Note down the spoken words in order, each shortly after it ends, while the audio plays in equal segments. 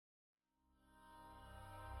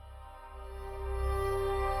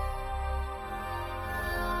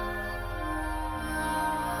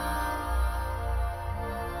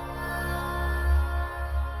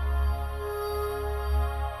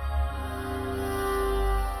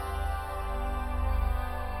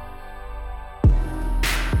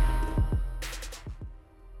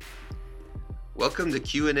Welcome to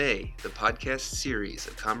Q&A, the podcast series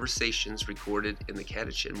of conversations recorded in the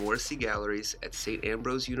Kadich and Morrissey Galleries at St.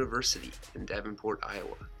 Ambrose University in Davenport,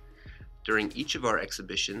 Iowa. During each of our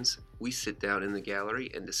exhibitions, we sit down in the gallery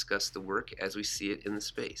and discuss the work as we see it in the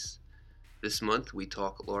space. This month, we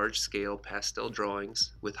talk large-scale pastel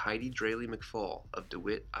drawings with Heidi Draley McFall of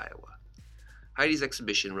DeWitt, Iowa. Heidi's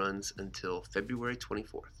exhibition runs until February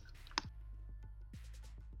 24th.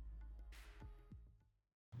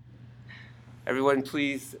 Everyone,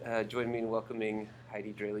 please join me in welcoming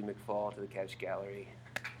Heidi Draley McFall to the Kadich Gallery.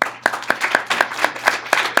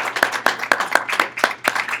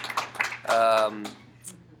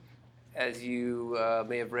 As you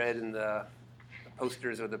may have read in the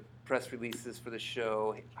posters or the press releases for the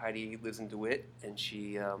show, Heidi lives in DeWitt, and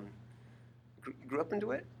she grew up in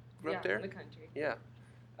DeWitt? Grew up there? In the country. Yeah.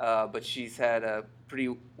 But she's had a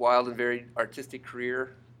pretty wild and varied artistic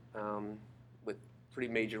career with pretty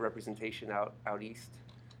major representation out east,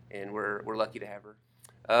 and we're lucky to have her.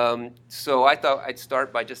 So I thought I'd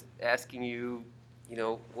start by just asking you,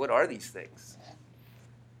 what are these things?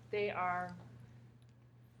 They are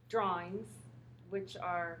drawings, which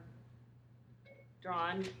are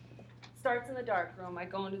drawn. Starts in the dark room. I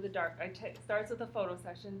go into the dark. Starts with a photo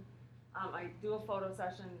session. I do a photo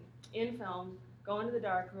session in film. Go into the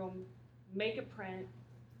dark room, make a print,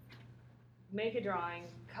 make a drawing,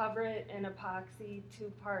 cover it in epoxy,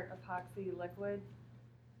 2-part epoxy liquid.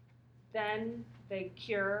 Then they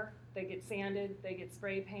cure. They get sanded. They get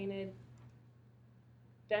spray painted.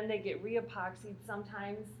 Then they get re-epoxied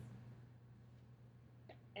sometimes.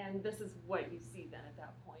 And this is what you see then at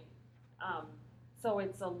that point. So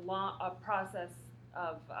it's a process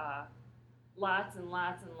of lots and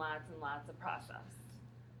lots and lots and lots of process,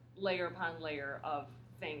 layer upon layer of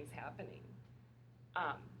things happening.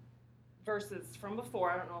 Versus from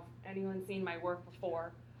before, I don't know if anyone's seen my work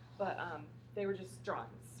before, but they were just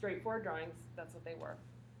drawings, straightforward drawings, that's what they were.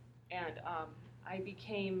 And I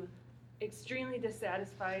became extremely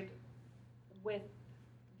dissatisfied with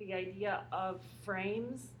the idea of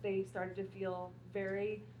frames. They started to feel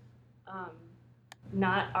very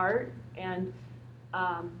not art, and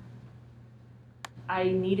I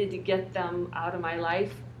needed to get them out of my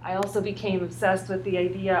life. I also became obsessed with the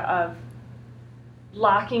idea of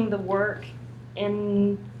locking the work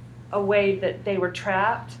in a way that they were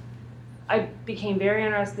trapped. I became very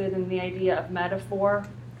interested in the idea of metaphor,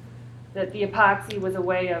 that the epoxy was a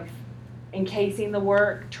way of encasing the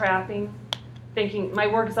work, trapping, thinking. My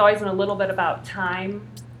work has always been a little bit about time,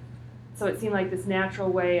 so it seemed like this natural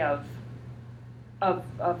way of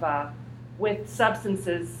with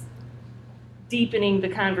substances, deepening the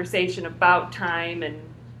conversation about time and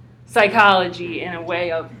psychology in a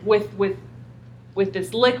way of with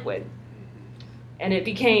this liquid. And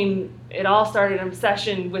it all started an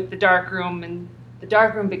obsession with the darkroom, and the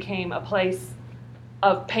darkroom became a place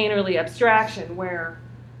of painterly abstraction where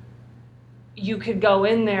you could go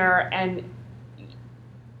in there and,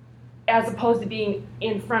 as opposed to being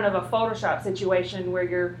in front of a Photoshop situation where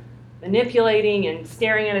you're manipulating and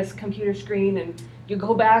staring at a computer screen and you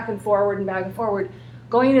go back and forward,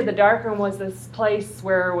 going into the darkroom was this place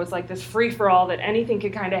where it was like this free-for-all that anything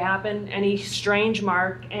could kind of happen, any strange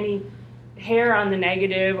mark, any hair on the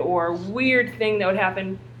negative or weird thing that would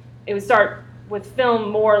happen. It would start with film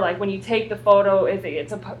more like when you take the photo, if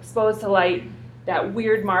it's exposed to light, that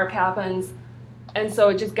weird mark happens. And so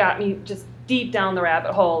it just got me just deep down the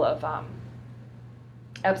rabbit hole of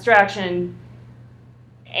abstraction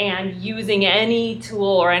and using any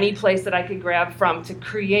tool or any place that I could grab from to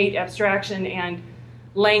create abstraction and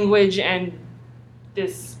language, and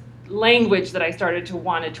this language that I started to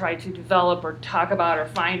want to try to develop or talk about or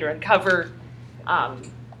find or uncover.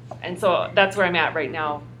 And so that's where I'm at right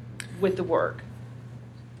now with the work.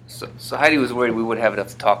 So Heidi was worried we wouldn't have enough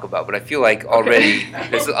to talk about, but I feel like already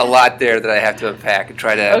there's a lot there that I have to unpack and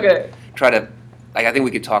try to, I think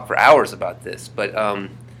we could talk for hours about this, but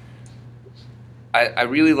I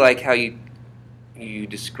really like how you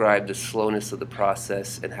describe the slowness of the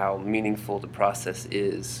process and how meaningful the process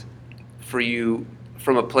is for you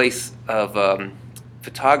from a place of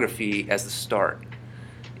photography as the start.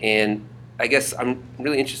 And I guess I'm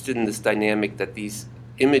really interested in this dynamic that these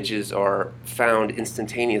images are found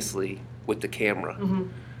instantaneously with the camera,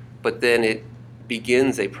 but then it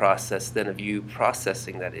begins a process then of you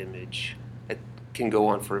processing that image that can go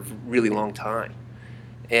on for a really long time.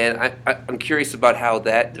 And I'm curious about how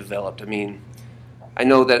that developed. I mean, I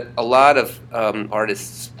know that a lot of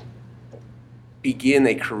artists begin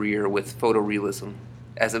a career with photorealism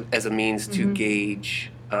as a means to gauge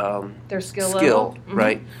their skill level.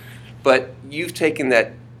 Right? But you've taken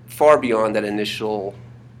that far beyond that initial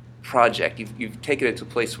project. You've taken it to a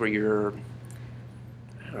place where you're,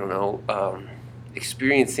 I don't know,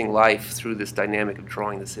 experiencing life through this dynamic of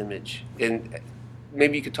drawing this image. And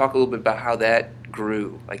maybe you could talk a little bit about how that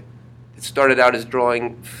grew. Like, it started out as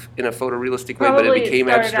drawing in a photorealistic way, but it became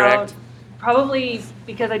abstract. Probably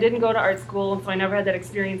because I didn't go to art school, so I never had that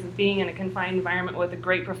experience of being in a confined environment with a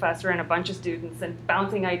great professor and a bunch of students and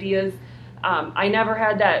bouncing ideas. I never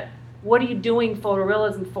had that, what are you doing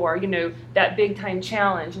photorealism for, that big time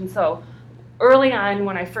challenge. And so early on,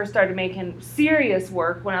 when I first started making serious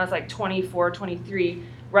work, when I was like 24, 23,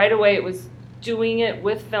 right away it was doing it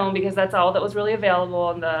with film because that's all that was really available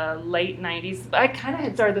in the late 90s. I kind of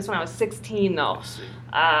had started this when I was 16 though.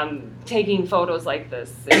 Taking photos like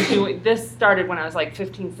this. And this started when I was like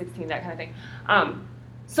 15, 16, that kind of thing.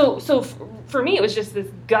 So for me, it was just this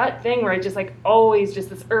gut thing where I just like always just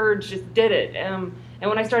this urge just did it. And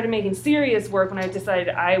when I started making serious work, when I decided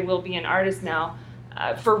I will be an artist now,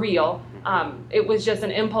 for real, it was just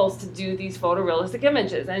an impulse to do these photorealistic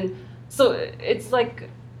images. And so it's like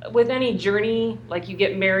with any journey, like you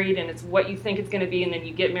get married and it's what you think it's going to be, and then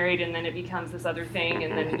you get married and then it becomes this other thing,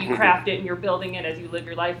 and then you craft it and you're building it as you live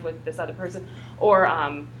your life with this other person. Or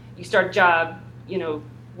you start a job,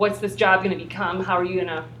 what's this job going to become? How are you going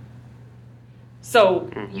to... So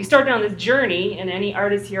you start down this journey, and any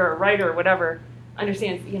artist here or writer or whatever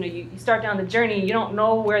understands, you start down the journey, you don't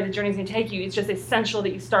know where the journey's going to take you. It's just essential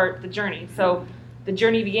that you start the journey. So the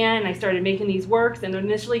journey began, and I started making these works, and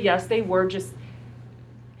initially, yes, they were just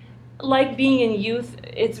like being in youth.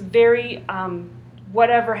 It's very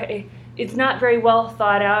it's not very well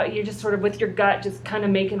thought out. You're just sort of with your gut just kind of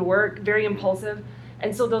making work, very impulsive.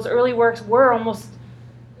 And so those early works were almost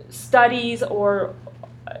studies, or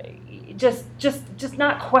just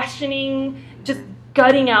not questioning, just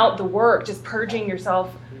gutting out the work, just purging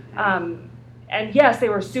yourself. And yes, they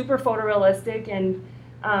were super photorealistic, and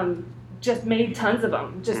just made tons of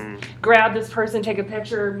them. Just grab this person, take a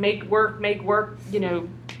picture, make work.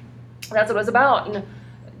 That's what it was about, and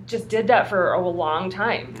just did that for a long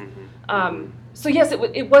time. So yes,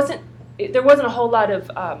 there wasn't a whole lot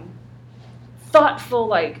of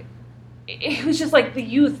thoughtful, it was just like the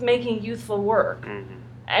youth making youthful work.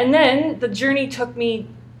 And then the journey took me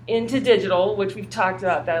into digital, which we've talked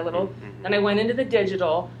about that a little. And I went into the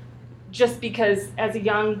digital just because as a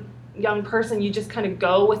young person, you just kind of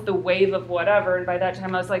go with the wave of whatever. And by that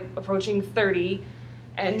time I was like approaching 30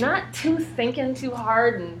 and not thinking too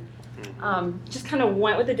hard, and just kind of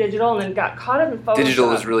went with the digital, and then got caught up in Photoshop. Digital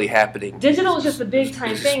was really happening. Digital was just the big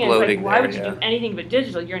time thing, and it's like, why would you do anything but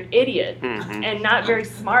digital? You're an idiot and not very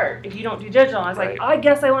smart if you don't do digital. And I was like, I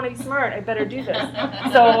guess I want to be smart. I better do this.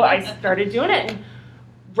 So I started doing it, and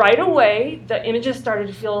right away the images started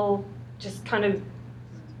to feel just kind of.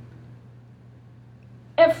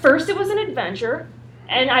 At first, it was an adventure,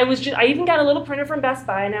 and I even got a little printer from Best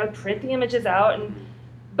Buy, and I would print the images out,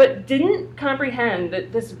 but didn't comprehend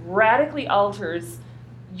that this radically alters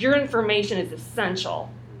your information is essential.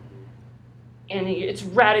 And it's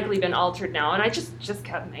radically been altered now, and I just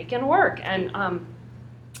kept making work. And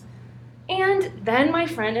then my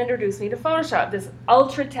friend introduced me to Photoshop, this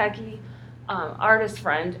ultra techie artist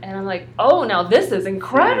friend, and I'm like, oh, now this is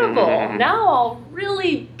incredible. Now I'll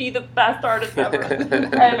really be the best artist ever.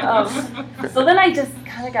 And so then I just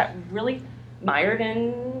kind of got really mired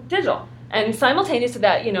in digital. And simultaneous to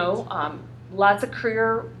that, lots of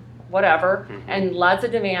career whatever, and lots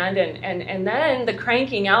of demand, and then the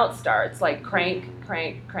cranking out starts, like crank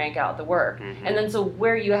out the work. And then so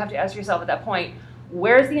where you have to ask yourself at that point,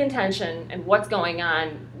 where's the intention and what's going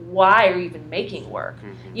on? Why are you even making work?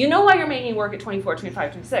 You know why you're making work at 24,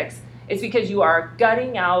 25, 26. It's because you are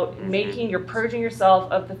gutting out, you're purging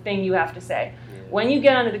yourself of the thing you have to say. When you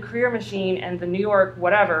get onto the career machine and the New York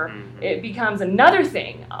whatever, it becomes another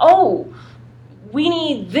thing. Oh, we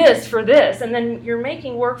need this for this. And then you're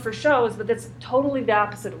making work for shows, but that's totally the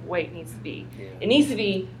opposite of the way it needs to be. It needs to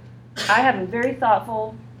be, I have a very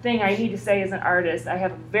thoughtful thing I need to say as an artist. I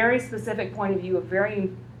have a very specific point of view, a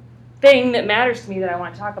very thing that matters to me that I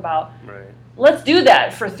want to talk about. Let's do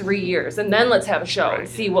that for 3 years, and then let's have a show and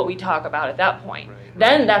see what we talk about at that point.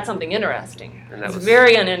 Then that's something interesting. And that it's was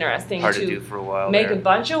very uninteresting hard to do for a while. Make a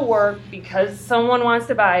bunch of work because someone wants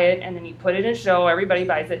to buy it, and then you put it in a show, everybody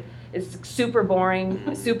buys it. It's super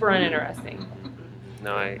boring, super uninteresting.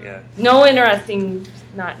 No interesting,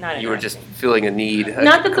 not interesting. You were just feeling a need.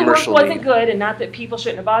 Not that the work wasn't good, and not that people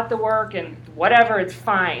shouldn't have bought the work, and whatever, it's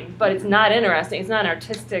fine. But it's not interesting. It's not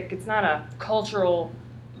artistic. It's not a cultural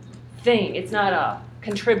thing. It's not a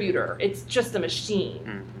contributor. It's just a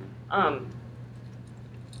machine.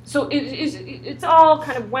 So it's all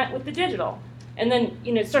kind of went with the digital. And then,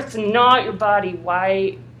 it starts to gnaw at your body.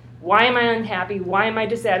 Why Why am I unhappy? Why am I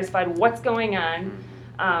dissatisfied? What's going on?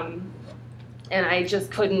 And I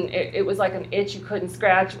just couldn't, it was like an itch you couldn't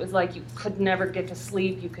scratch. It was like you could never get to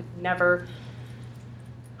sleep. I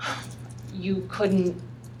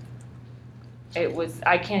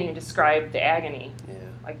can't even describe the agony. Yeah.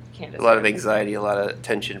 I can't describe A lot of anxiety, a lot of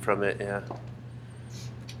tension from it, yeah.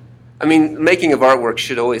 I mean, making of artwork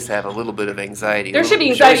should always have a little bit of anxiety. There should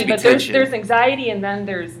be anxiety, but there's anxiety, and then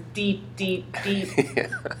there's deep, yeah.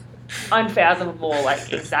 unfathomable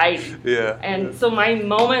anxiety. Yeah. And so my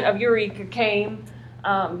moment of eureka came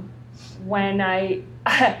when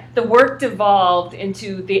the work devolved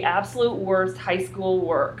into the absolute worst high school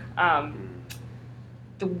work.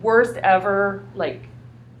 The worst ever,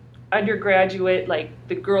 undergraduate,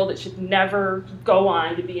 the girl that should never go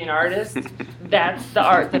on to be an artist. That's the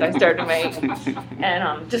art that I started to make.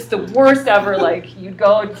 And just the worst ever, you'd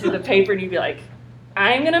go to the paper and you'd be like,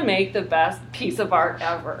 I'm going to make the best piece of art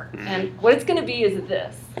ever. And what it's going to be is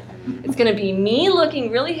this. It's going to be me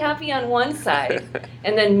looking really happy on one side,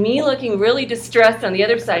 and then me looking really distressed on the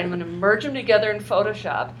other side. I'm going to merge them together in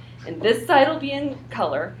Photoshop, and this side will be in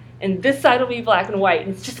color, and this side will be black and white,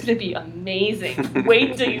 and it's just going to be amazing.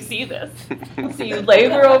 Wait until you see this. So you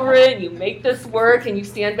labor over it, and you make this work, and you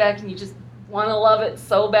stand back, and you just want to love it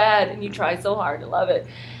so bad, and you try so hard to love it.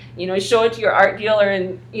 Show it to your art dealer,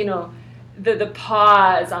 and, the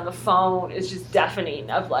pause on the phone is just deafening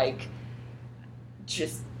of,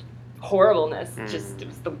 just horribleness. It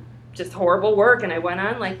was just horrible work, and I went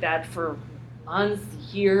on like that for months,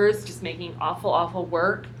 years, just making awful, awful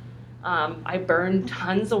work. I burned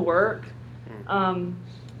tons of work.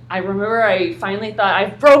 I remember I finally thought,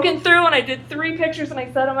 I've broken through, and I did 3 pictures, and I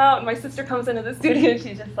set them out, and my sister comes into the studio, and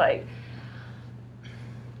she's just like,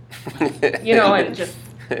 and just,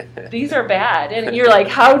 these are bad. And you're like,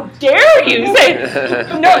 how dare you say,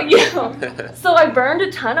 no, So I burned a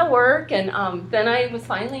ton of work, and then I was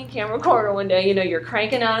finally in camcorder one day, you're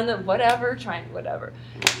cranking on the whatever.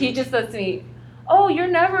 He just says to me, oh, you're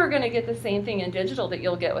never going to get the same thing in digital that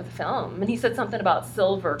you'll get with film. And he said something about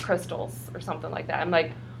silver crystals or something like that. I'm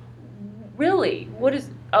like, really?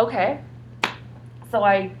 Okay. So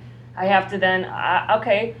I have to then,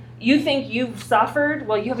 okay. You think you've suffered?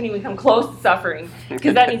 Well, you haven't even come close to suffering,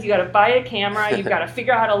 because that means you got to buy a camera, you've got to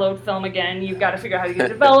figure out how to load film again, you've got to figure out how to get it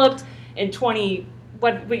developed in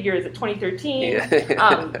what year is it? 2013. Yeah.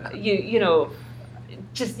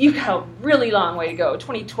 You've got a really long way to go.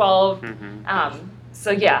 2012.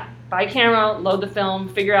 So yeah, buy a camera, load the film,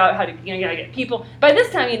 figure out how to get people. By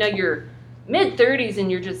this time, you're mid-30s,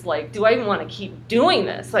 and you're just like, do I even want to keep doing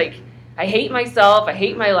this? I hate myself, I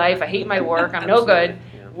hate my life, I hate my work, I'm no good.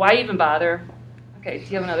 Why even bother? Okay, do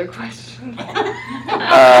you have another question?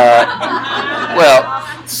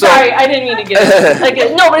 Sorry, I didn't mean to get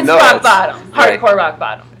it. No, but it's rock bottom, hardcore rock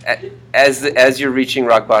bottom. As you're reaching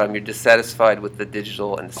rock bottom, you're dissatisfied with the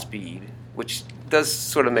digital and the speed, which does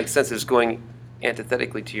sort of make sense. It's going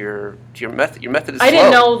antithetically to your method. Your method is slow. I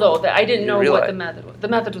didn't know, though, that I didn't know realize. What the method was. The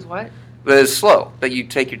method was what? But it's slow, that you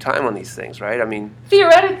take your time on these things, right? I mean,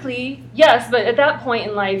 theoretically, yes, but at that point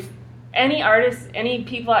in life, any artist, any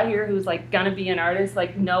people out here who's gonna be an artist,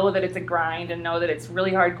 know that it's a grind and know that it's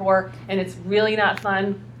really hardcore and it's really not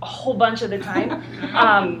fun a whole bunch of the time.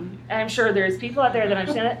 And I'm sure there's people out there that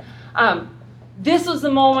understand it. This was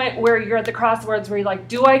the moment where you're at the crossroads where you're like,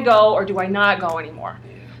 do I go or do I not go anymore?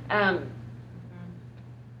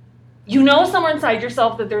 Somewhere inside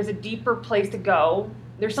yourself that there's a deeper place to go.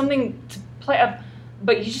 There's something to play up,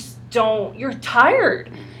 but you just don't, you're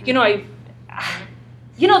tired.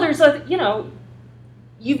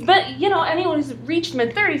 You've been, anyone who's reached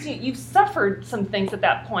mid-30s, you've suffered some things at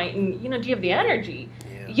that point, and, do you have the energy?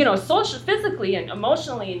 Yeah. Social, physically and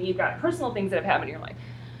emotionally, and you've got personal things that have happened in your life.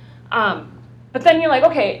 But then you're like,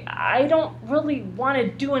 okay, I don't really want to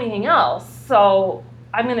do anything else, so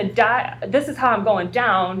I'm going to die. This is how I'm going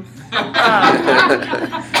down. I'm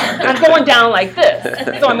going down like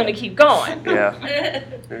this, so I'm going to keep going. Yeah.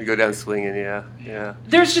 You go down swinging, yeah.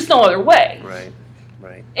 There's just no other way. Right.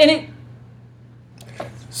 And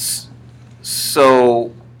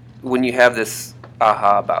So when you have this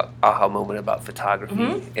aha moment about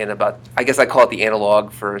photography and about, I guess I call it the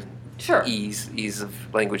analog for ease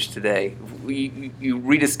of language today, you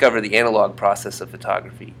rediscover the analog process of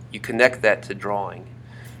photography. You connect that to drawing,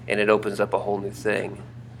 and it opens up a whole new thing.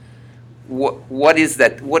 What is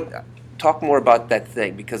that? Talk more about that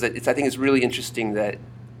thing, because I think it's really interesting that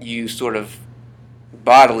you sort of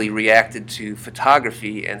bodily reacted to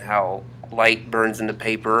photography and how light burns into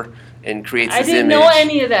paper and creates this image. I didn't know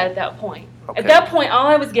any of that at that point. Okay. At that point, all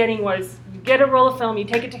I was getting was, you get a roll of film, you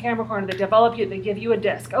take it to Camera Corner, they give you a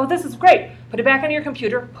disc. Oh, this is great. Put it back on your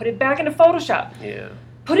computer, put it back into Photoshop. Yeah.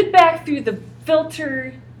 Put it back through the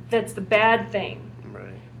filter that's the bad thing.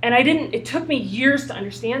 Right. And it took me years to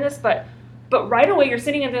understand this, but right away you're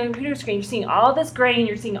sitting at the computer screen, you're seeing all this grain,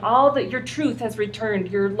 you're seeing all that your truth has returned,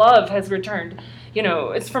 your love has returned. You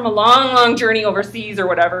know, it's from a long, long journey overseas or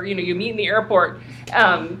whatever, you know, you meet in the airport.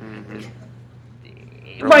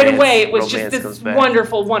 Right away, it was just this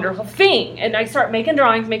wonderful, wonderful thing. And I start making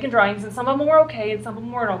drawings, and some of them were okay, and some of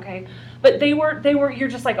them weren't okay. But they were. You're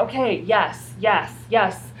just like, okay, yes, yes,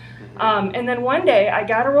 yes. And then one day, I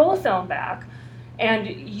got a roll of film back, and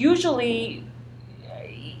usually,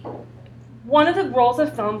 one of the rolls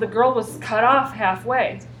of film, the girl was cut off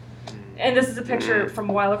halfway. And this is a picture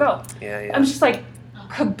from a while ago. Yeah. I'm just like,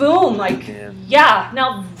 kaboom, like, yeah,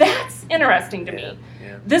 now that's interesting to me.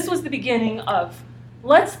 Yeah. This was the beginning of,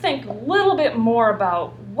 let's think a little bit more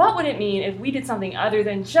about what would it mean if we did something other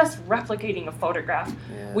than just replicating a photograph.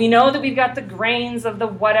 Yeah. We know that we've got the grains of the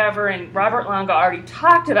whatever, and Robert Longo already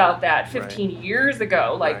talked about that 15 years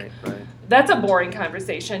ago. Like, that's a boring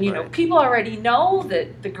conversation. You know, people already know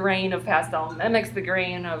that the grain of pastel mimics the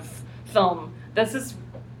grain of film. This is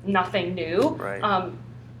nothing new. Right.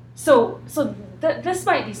 So this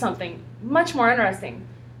might be something much more interesting.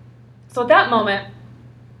 So at that moment,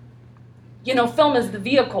 you know, film is the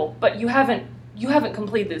vehicle, but you haven't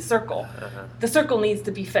completed the circle. The circle needs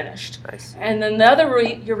to be finished. Nice. And then the other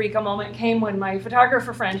eureka moment came when my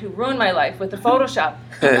photographer friend, who ruined my life with the Photoshop,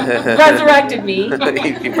 resurrected me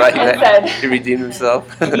he brought you and back. said, He redeemed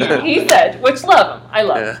himself. he said, which love him, I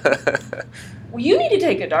love him. Well, you need to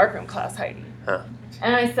take a darkroom class, Heidi. Huh.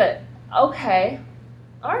 And I said, okay,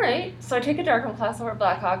 all right. So I take a darkroom class over at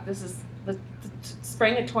Blackhawk. This is the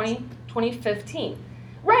spring of 2015.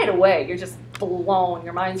 Right away, you're just blown.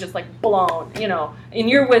 Your mind's just like blown, you know. And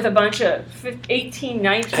you're with a bunch of 18,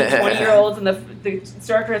 19, 20-year-olds, and the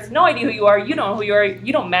instructor has no idea who you are. You don't know who you are.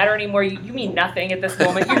 You don't matter anymore. You mean nothing at this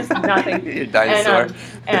moment. You're just nothing. You're a dinosaur.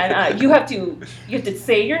 And you have to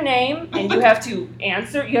say your name, and you have to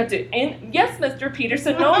answer. You have to, yes, Mr.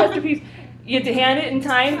 Peterson. No, Mr. Peterson. You have to hand it in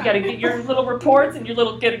time. You got to get your little reports and your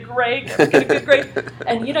little get a good grade.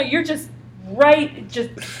 And you know, you're just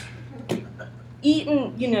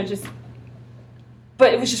eating, you know,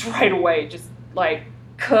 but it was just right away, just like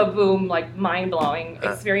kaboom, like mind-blowing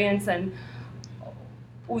experience. And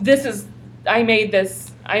all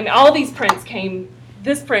these prints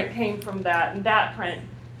this print came from that, and that print,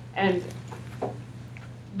 and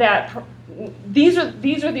these are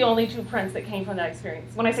the only two prints that came from that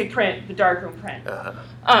experience. When I say print, the darkroom print.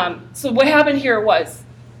 So what happened here was,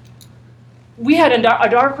 we had a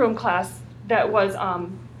darkroom class that was,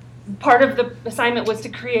 part of the assignment was to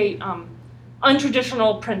create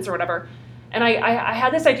untraditional prints or whatever. And I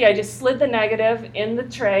had this idea. I just slid the negative in the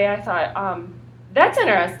tray. I thought, that's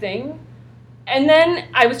interesting. And then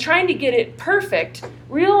I was trying to get it perfect,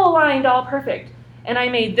 real aligned, all perfect. And I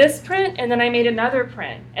made this print, and then I made another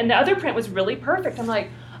print. And the other print was really perfect. I'm like,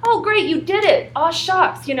 oh, great, you did it. Aw,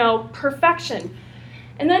 shucks, you know, perfection.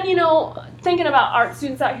 And then, you know, thinking about art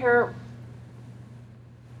students out here,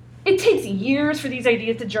 it takes years for these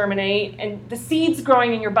ideas to germinate, and the seeds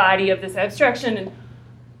growing in your body of this abstraction. And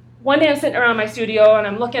one day I'm sitting around my studio, and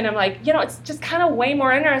I'm looking, I'm like, you know, it's just kind of way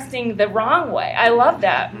more interesting the wrong way. I love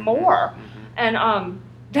that more. And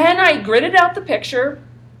then I gridded out the picture.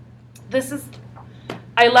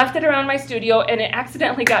 I left it around my studio, and it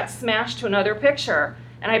accidentally got smashed to another picture.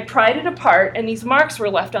 And I pried it apart, and these marks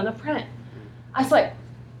were left on the print. I was like,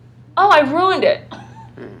 oh, I ruined it.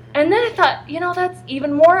 And then I thought, you know, that's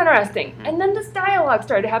even more interesting. And then this dialogue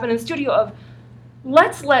started to happen in the studio of,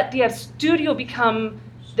 let's let the studio become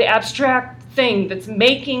the abstract thing that's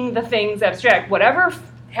making the things abstract. Whatever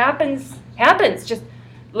happens, happens.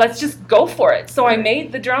 Let's just go for it. So I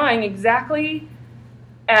made the drawing exactly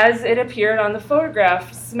as it appeared on the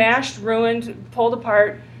photograph. Smashed, ruined, pulled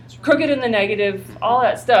apart, crooked in the negative, all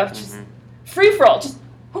that stuff. Just free for all. Just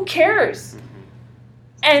who cares?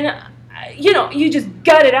 And you know, you just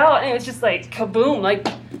gut it out, and it was just like kaboom. Like,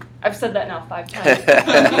 I've said that now 5 times. You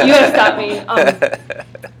gotta stop me.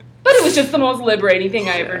 But it was just the most liberating thing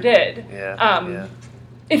I ever did.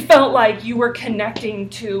 It felt like you were connecting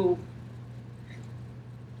to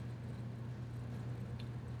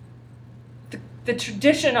the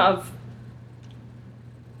tradition of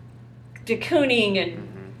de Kooning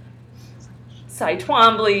and Cy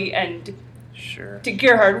Twombly and Sure. to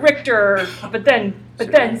Gerhard Richter, but then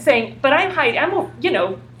saying, but I'm Heidi,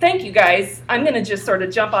 thank you guys. I'm going to just sort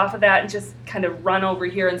of jump off of that and just kind of run over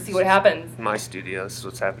here and see what happens. My studio. This is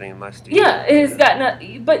what's happening in my studio. Yeah, it has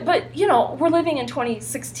gotten, but we're living in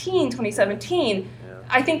 2016, 2017. Yeah.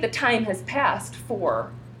 I think the time has passed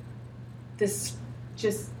for this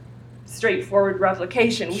just straightforward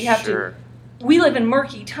replication. We have Sure. we live in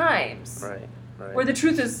murky times Right. Right. where the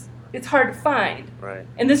truth is, it's hard to find. Right.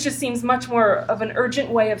 And this just seems much more of an urgent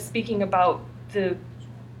way of speaking about the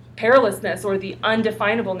perilousness or the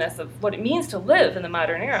undefinableness of what it means to live in the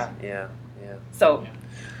modern era. Yeah. Yeah. So,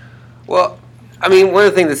 Well, I mean, one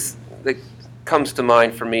of the things that comes to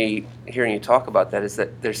mind for me hearing you talk about that is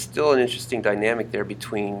that there's still an interesting dynamic there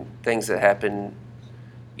between things that happen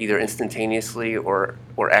either instantaneously or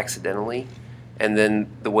accidentally, and then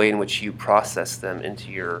the way in which you process them into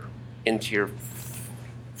your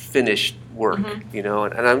finished work.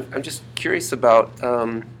 Mhm. And I'm just curious about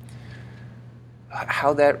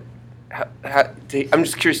how that. I'm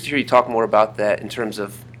just curious to hear you talk more about that in terms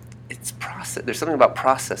of it's process. There's something about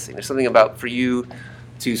processing. There's something about for you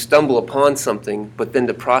to stumble upon something, but then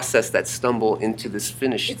to process that stumble into this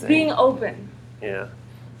finished it's thing. being open. Yeah.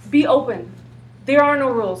 Be open. There are no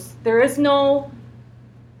rules. There is no,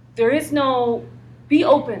 be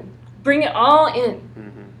open. Bring it all in.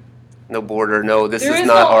 Mm-hmm. No border. No, this There is is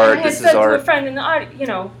not no, art. I had This said is to a art. friend in the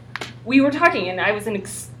audience, we were talking and I was in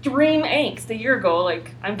extreme angst a year ago,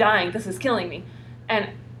 like, I'm dying, this is killing me. And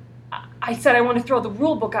I said I want to throw the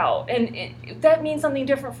rule book out. And that means something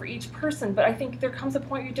different for each person, but I think there comes a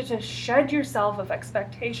point where you just shed yourself of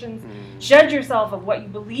expectations, shed yourself of what you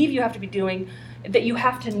believe you have to be doing, that you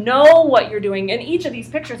have to know what you're doing. And each of these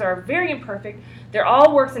pictures are very imperfect. They're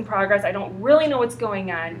all works in progress. I don't really know what's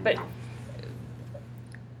going on, but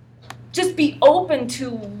just be open to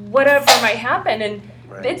whatever might happen. And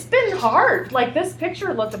Right. it's been hard. Like, this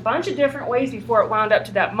picture looked a bunch of different ways before it wound up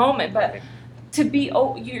to that moment. But Right. to be,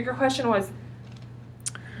 your question was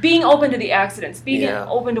being open to the accidents, being Yeah.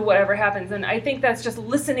 open to whatever happens. And I think that's just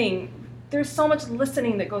listening. There's so much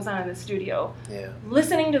listening that goes on in the studio. Yeah.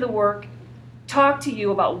 Listening to the work, talk to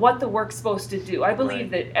you about what the work's supposed to do. I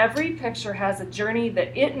believe that every picture has a journey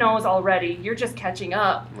that it knows already. You're just catching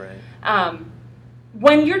up. Right.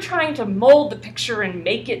 When you're trying to mold the picture and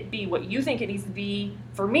make it be what you think it needs to be,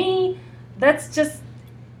 for me, that's just,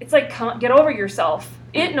 it's like, get over yourself.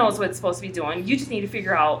 It knows what it's supposed to be doing. You just need to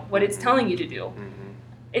figure out what it's telling you to do. Mm-hmm.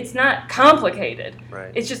 It's not complicated.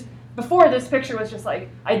 Right. It's just, before this picture was just like,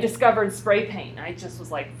 I discovered spray paint. I just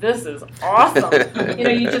was like, this is awesome.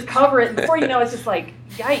 You just cover it. And before you know, it's just like,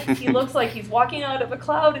 yikes, he looks like he's walking out of a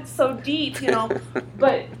cloud. It's so deep,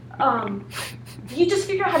 But you just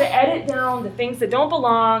figure out how to edit down the things that don't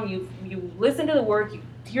belong. You listen to the work. You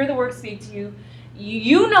hear the work speak to you.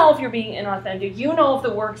 You know if you're being inauthentic. You know if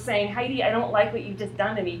the work's saying, Heidi, I don't like what you've just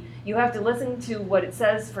done to me. You have to listen to what it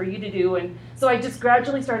says for you to do. And so I just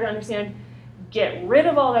gradually started to understand, get rid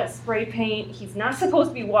of all that spray paint. He's not supposed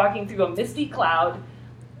to be walking through a misty cloud.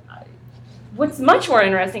 What's much more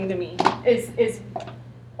interesting to me is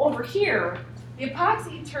over here, the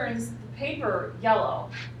epoxy turns the paper yellow.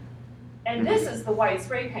 And this is the white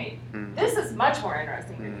spray paint. Mm. This is much more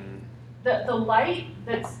interesting to me. Mm. The light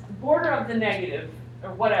that's border of the negative,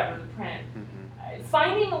 or whatever, the print, Mhm.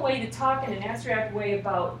 finding a way to talk in an abstract way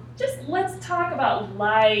about, just let's talk about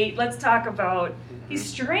light, let's talk about these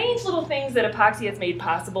strange little things that epoxy has made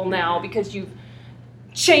possible now because you've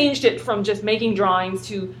changed it from just making drawings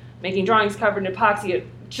to making drawings covered in epoxy. It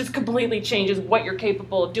just completely changes what you're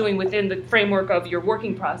capable of doing within the framework of your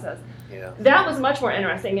working process. Yeah. That was much more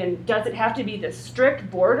interesting. And does it have to be this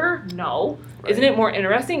strict border? No. Right. Isn't it more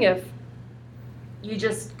interesting if you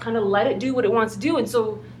just kind of let it do what it wants to do? And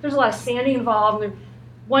so there's a lot of sanding involved. And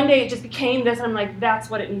one day it just became this, and I'm like,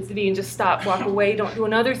 that's what it needs to be, and just stop, walk away, don't do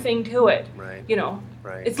another thing to it. Right.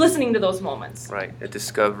 Right. It's listening to those moments. Right. A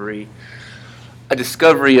discovery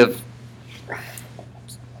of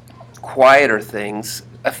quieter things,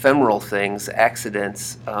 ephemeral things,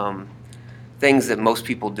 accidents, things that most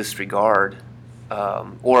people disregard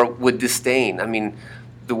or would disdain. I mean,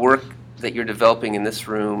 the work that you're developing in this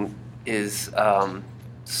room is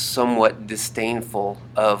somewhat disdainful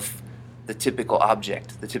of the typical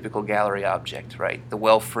object, the typical gallery object, right? The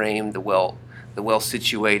well-framed, the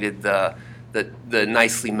well-situated, the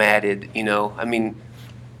nicely matted, I mean,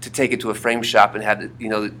 to take it to a frame shop and have it,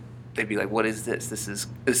 they'd be like, what is this? This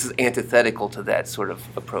is antithetical to that sort of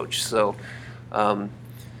approach. So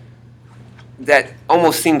that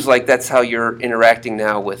almost seems like that's how you're interacting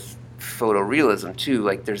now with photorealism too.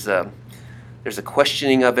 Like there's a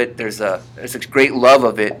questioning of it. There's a great love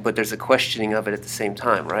of it, but there's a questioning of it at the same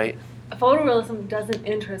time, right? photorealism doesn't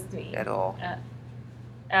interest me at all.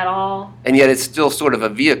 At all. And yet it's still sort of a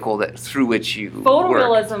vehicle that through which you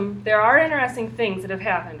Photorealism, work. there are interesting things that have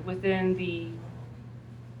happened within the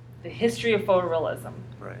history of photorealism.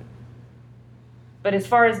 Right. But as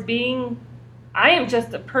far as being, I am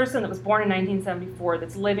just a person that was born in 1974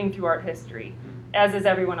 that's living through art history, as is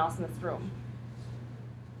everyone else in this room.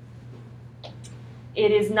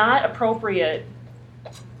 It is not appropriate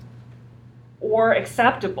or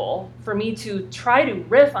acceptable for me to try to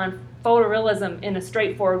riff on photorealism in a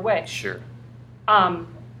straightforward way. Sure.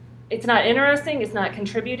 It's not interesting, it's not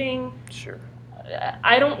contributing. Sure.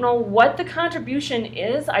 I don't know what the contribution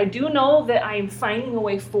is. I do know that I am finding a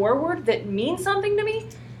way forward that means something to me.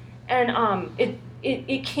 And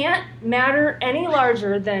it can't matter any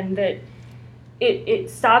larger than that it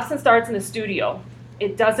stops and starts in the studio.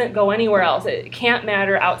 It doesn't go anywhere else. It can't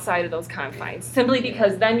matter outside of those confines, simply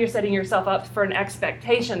because then you're setting yourself up for an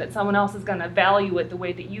expectation that someone else is going to value it the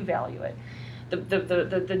way that you value it.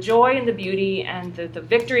 The joy and the beauty and the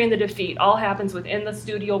victory and the defeat all happens within the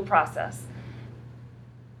studio process.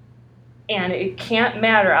 And it can't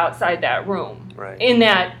matter outside that room. Right. In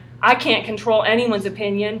that, I can't control anyone's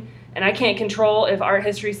opinion, and I can't control if art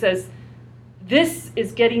history says, this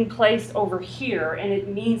is getting placed over here, and it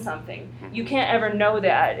means something. You can't ever know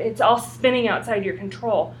that. It's all spinning outside your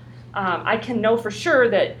control. I can know for sure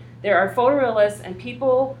that there are photorealists and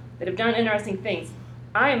people that have done interesting things.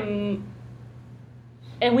 And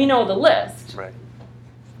we know the list. Right.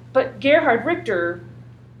 But Gerhard Richter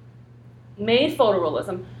made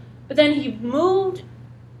photorealism, but then he moved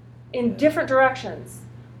in different directions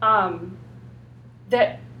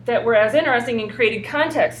that were as interesting and created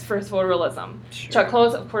context for his photorealism. Sure. Chuck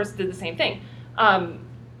Close, of course, did the same thing. I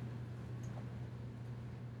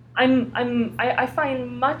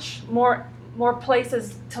find much more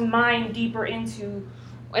places to mine deeper into,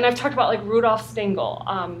 and I've talked about like Rudolf Stengel.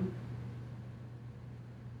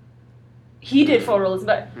 He did photorealism,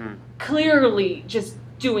 but clearly just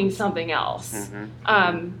doing something else.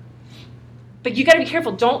 But you got to be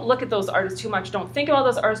careful. Don't look at those artists too much. Don't think about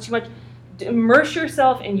those artists too much. Immerse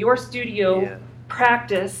yourself in your studio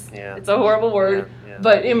practice. Yeah. It's a horrible word,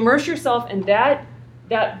 but immerse yourself in that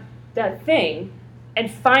thing, and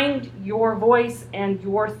find your voice and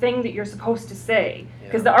your thing that you're supposed to say.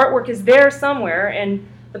 Because the artwork is there somewhere, and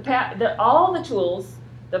all the tools,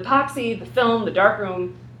 the epoxy, the film, the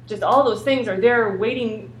darkroom, just all those things are there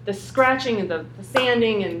waiting. The scratching and the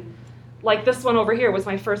sanding, and like this one over here was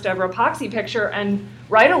my first ever epoxy picture, and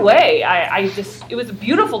right away it was a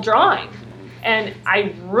beautiful drawing, and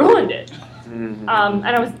I ruined it. And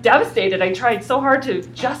I was devastated. I tried so hard to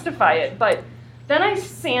justify it, but then I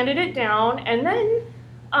sanded it down, and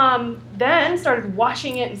then started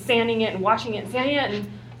washing it and sanding it and washing it and sanding it, and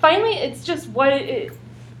finally it's just what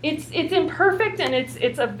it's imperfect, and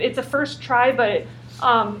it's a first try, but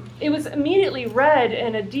it was immediately read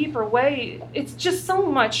in a deeper way. It's just so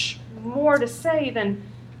much more to say than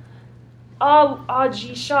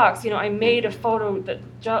gee shucks, I made a photo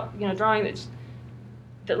drawing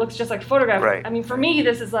that looks just like a photograph. Right. I mean, for me,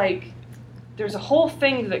 this is like, there's a whole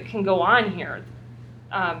thing that can go on here.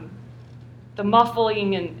 The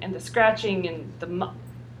muffling and the scratching and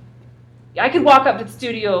I could walk up to the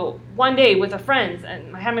studio one day with a friend,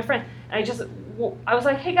 and I had my friend, and I was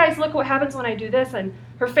like, hey guys, look what happens when I do this, and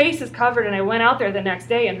her face is covered, and I went out there the next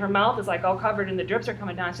day, and her mouth is like all covered, and the drips are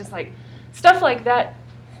coming down. It's just like stuff like that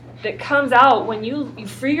comes out when you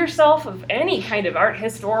free yourself of any kind of art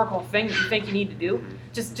historical thing that you think you need to do.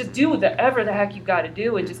 Just do whatever the heck you've got to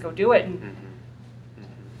do, and just go do it. And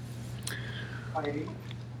Heidi,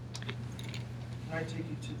 can I take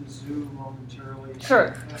you to the zoo momentarily? Sure.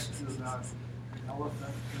 And ask you about an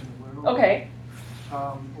elephant in the room. okay.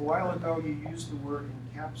 A while ago, you used the word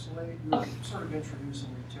encapsulate. You were sort of introducing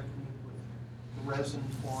your technique with the resin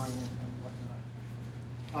pouring and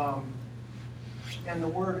whatnot. And the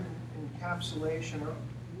word encapsulation, or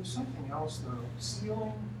was something else though?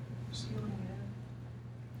 Sealing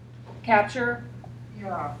in? Capture.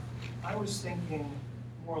 Yeah, I was thinking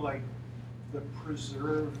more like the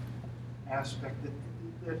preserve aspect,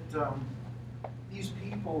 that these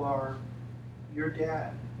people are your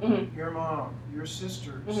dad, your mom, your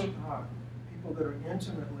sisters, people that are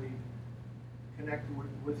intimately connected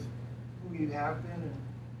with who you have been and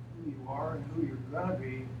who you are and who you're going to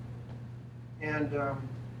be. And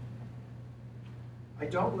I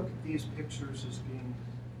don't look at these pictures as being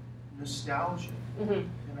nostalgic. And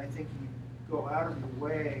I think you go out of your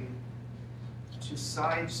way to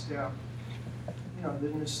sidestep, the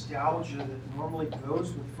nostalgia that normally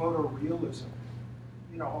goes with photorealism.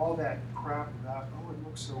 all that crap about, oh, it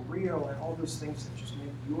looks so real, and all those things that just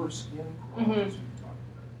make your skin crawl, Mhm. as we talked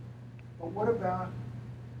about. But what about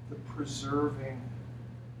the preserving,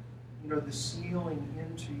 the sealing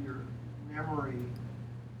into your memory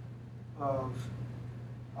of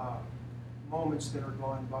moments that are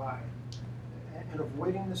gone by, and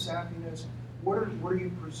avoiding the sappiness? What are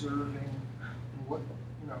you preserving? And what,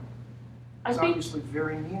 I it's think obviously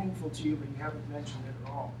very meaningful to you, but you haven't mentioned it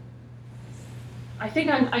at all. I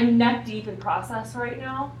think I'm neck deep in process right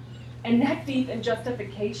now, and neck deep in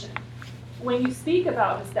justification. When you speak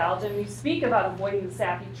about nostalgia and you speak about avoiding the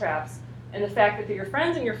sappy traps and the fact that your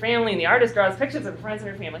friends and your family and the artist draws pictures of friends and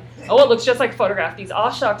your family, oh, it looks just like a photograph, these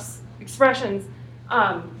all shucks expressions,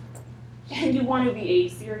 and you want to be a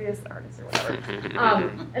serious artist or whatever.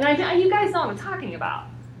 And you guys know what I'm talking about.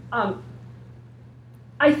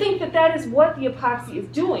 I think that is what the epoxy is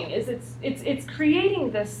doing. Is it's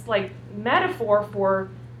creating this like metaphor for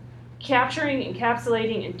capturing,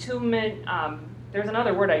 encapsulating, entombment. There's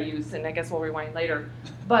another word I use, and I guess we'll rewind later.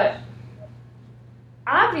 But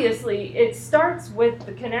obviously, it starts with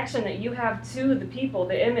the connection that you have to the people,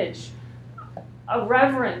 the image, a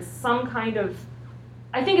reverence, some kind of.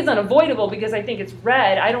 I think it's unavoidable because I think it's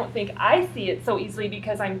red. I don't think I see it so easily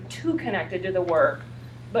because I'm too connected to the work.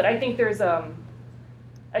 But I think there's a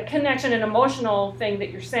connection, an emotional thing that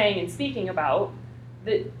you're saying and speaking about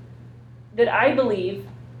that I believe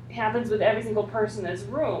happens with every single person in this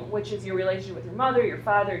room, which is your relationship with your mother, your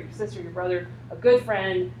father, your sister, your brother, a good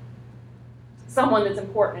friend, someone that's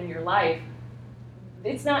important in your life.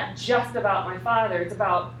 It's not just about my father. It's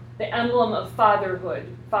about the emblem of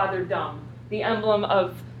fatherhood, fatherdom, the emblem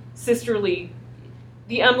of sisterly,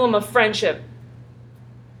 the emblem of friendship.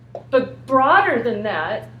 But broader than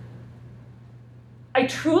that, I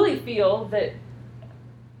truly feel that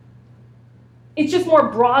it's just more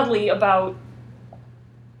broadly about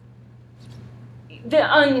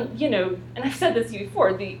and I've said this to you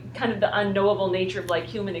before, the kind of the unknowable nature of like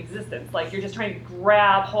human existence. Like you're just trying to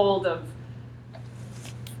grab hold of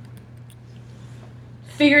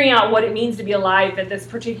figuring out what it means to be alive at this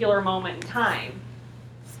particular moment in time.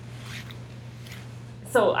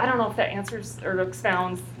 So I don't know if that answers or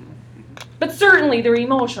expounds, but certainly they're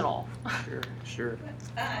emotional. Sure.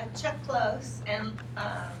 Chuck Close and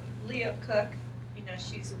Leo Cook,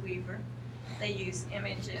 she's a weaver. They use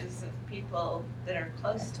images of people that are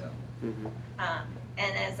close to them. Mm-hmm.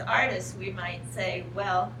 And as artists, we might say,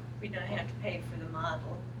 well, we don't have to pay for the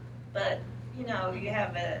model, but you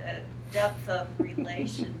have a depth of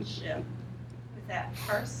relationship with that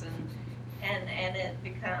person, and it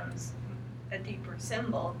becomes a deeper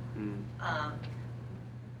symbol. Mm.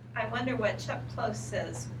 I wonder what Chuck Close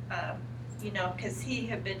says, because he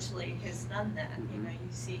habitually has done that. Mm-hmm.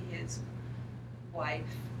 You see his wife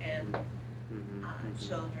and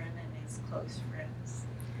children and his close friends.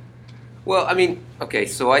 Well, I mean, okay,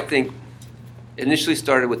 so I think initially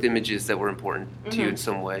started with images that were important to you in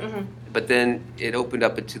some way, but then it opened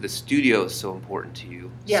up into the studio is so important to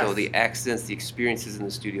you. Yes. So the accents, the experiences in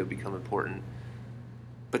the studio become important.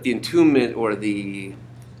 But the entombment or the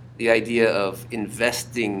idea of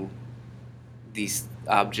investing these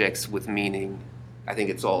objects with meaning, I think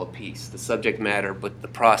it's all a piece. The subject matter, but the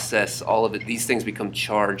process, all of it, these things become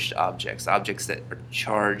charged objects that are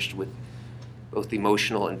charged with both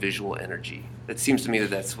emotional and visual energy. It seems to me that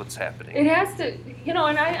that's what's happening. It has to, and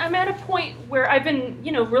I'm at a point where I've been,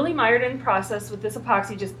 really mired in process with this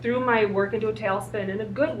epoxy, just threw my work into a tailspin in a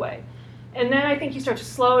good way. And then I think you start to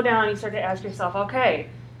slow down, you start to ask yourself, okay,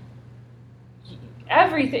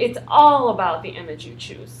 everything, it's all about the image you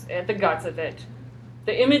choose, at the guts of it.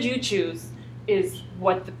 The image you choose is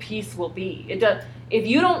what the piece will be. If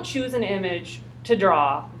you don't choose an image to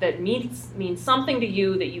draw that means something to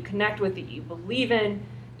you, that you connect with, that you believe in,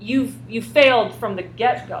 you failed from the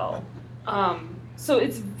get-go. So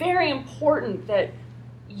it's very important that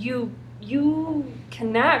you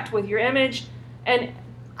connect with your image, and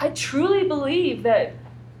I truly believe that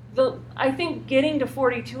I think getting to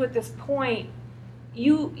 42 at this point,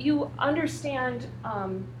 you understand.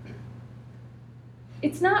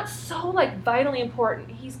 It's not so like vitally important.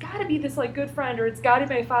 He's got to be this like good friend, or it's got to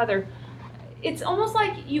be my father. It's almost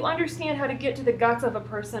like you understand how to get to the guts of a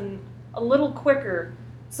person a little quicker,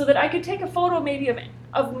 so that I could take a photo maybe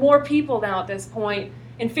of more people now at this point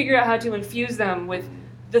and figure out how to infuse them with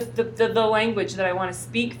the language that I want to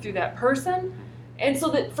speak through that person. And so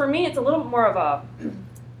that for me, it's a little more of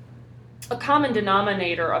a common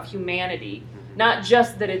denominator of humanity. Not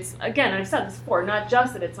just that it's, again, I've said this before, not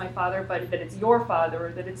just that it's my father, but that it's your father,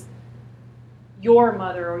 or that it's your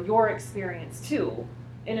mother, or your experience too.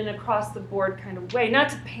 in an across-the-board kind of way, not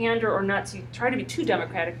to pander or not to try to be too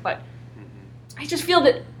democratic, but I just feel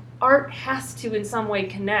that art has to in some way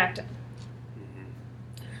connect.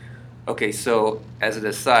 Okay, so as an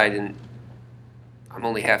aside, and I'm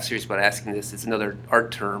only half serious about asking this, it's another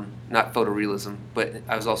art term, not photorealism, but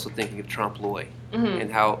I was also thinking of trompe-l'oeil. Mhm.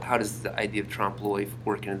 And how does the idea of trompe-l'oeil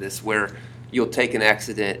work into this, where you'll take an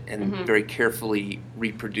accident and Mhm. very carefully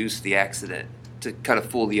reproduce the accident to kind of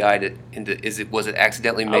fool the eye into, was it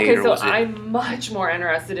accidentally made Okay, or so was it? I'm much more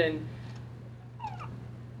interested in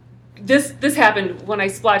this happened when I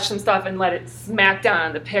splotched some stuff and let it smack down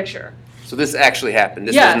on the picture. So this actually happened.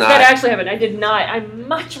 This Yes, was not. that actually happened. I did not. I'm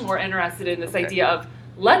much more interested in this Okay. idea of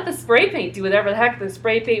let the spray paint do whatever the heck the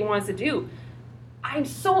spray paint wants to do. I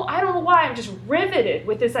don't know why, I'm just riveted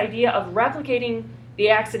with this idea of replicating the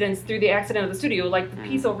accidents through the accident of the studio, like the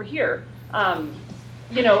piece over here.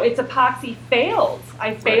 It's epoxy failed.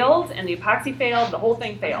 I failed, and the epoxy failed, the whole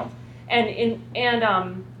thing failed.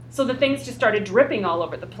 So the things just started dripping all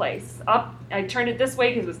over the place. I turned it this way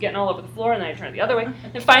because it was getting all over the floor, and then I turned it the other way.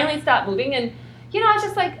 And finally it stopped moving, and I was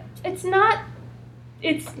just like, it's not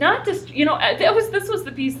just, this was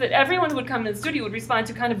the piece that everyone who would come in the studio would respond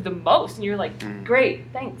to kind of the most, and you're like, great,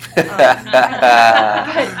 thanks.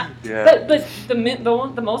 Yeah. But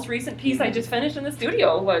the most recent piece I just finished in the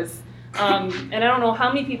studio was, and I don't know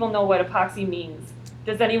how many people know what epoxy means.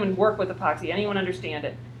 Does anyone work with epoxy? Anyone understand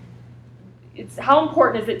it? It's how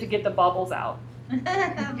important is it to get the bubbles out?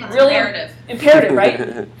 It's Really imperative. Imperative,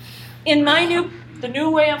 right? In the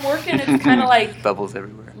new way I'm working, it's kind of like, Bubbles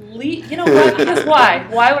everywhere. you know what? Guess why?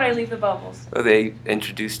 Why would I leave the bubbles? Oh, they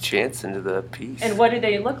introduced chance into the piece. And what do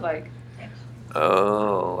they look like?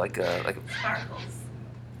 Oh, like a Sparkles.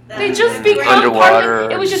 They just The become part of Underwater.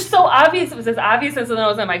 it. It was just so obvious. It was as obvious as the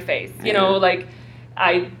nose on my face. Yeah. Like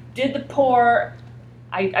I did the pour.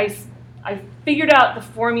 I figured out the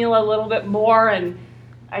formula a little bit more, and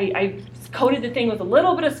I coated the thing with a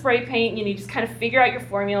little bit of spray paint. You just kind of figure out your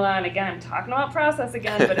formula. And again, I'm talking about process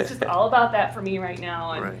again, but it's just all about that for me right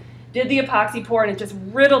now. And right. did the epoxy pour, and it's just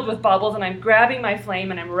riddled with bubbles. And I'm grabbing my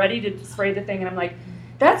flame, and I'm ready to spray the thing. And I'm like,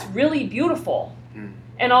 that's really beautiful. Mm.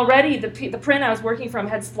 And already the print I was working from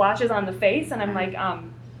had splotches on the face, and I'm like,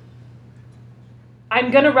 I'm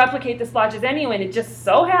going to replicate the splotches anyway, and it just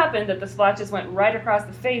so happened that the splotches went right across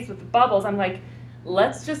the face with the bubbles. I'm like,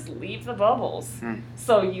 let's just leave the bubbles. Hmm.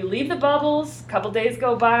 So you leave the bubbles, a couple days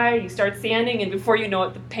go by, you start sanding, and before you know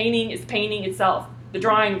it, the painting is painting itself. The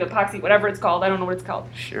drawing, the epoxy, whatever it's called, I don't know what it's called.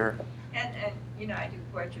 Sure. And I do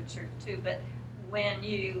portraiture too, but when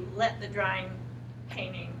you let the drawing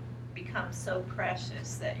painting become so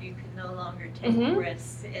precious that you can no longer take Mhm.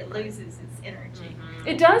 risks, it loses its energy.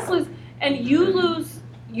 It does lose, and you lose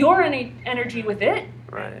your energy with it.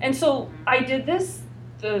 Right. And so I did this,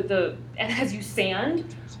 and as you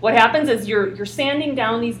sand, what happens is you're sanding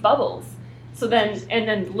down these bubbles. So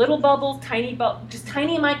then little bubbles, just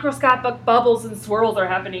tiny microscopic bubbles and swirls are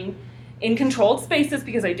happening in controlled spaces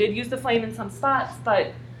because I did use the flame in some spots,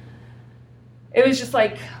 but it was just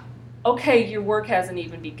like, okay, your work hasn't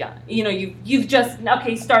even begun. You've just,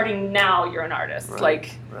 okay, starting now you're an artist. Right.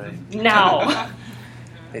 Like, Right. now.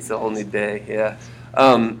 It's a whole new day. Yeah.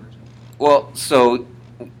 Well, so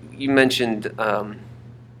you mentioned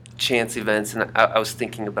chance events, and I was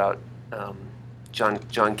thinking about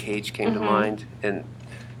John Cage came to Mhm. mind, and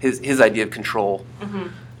his idea of control, Mhm.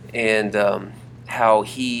 and how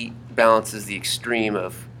he balances the extreme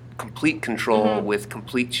of complete control Mhm. with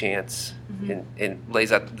complete chance, Mhm. and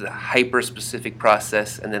lays out the hyper-specific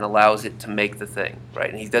process, and then allows it to make the thing, right?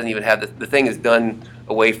 And he doesn't even have the thing is done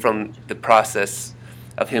away from the process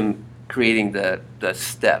of him creating the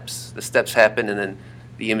steps. The steps happen, and then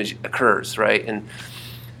the image occurs, right? And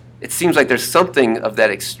it seems like there's something of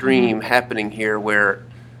that extreme happening here, where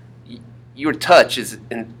your touch is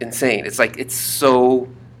insane. It's like it's so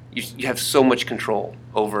you have so much control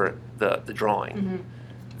over the drawing Mhm.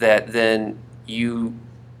 that then you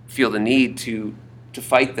feel the need to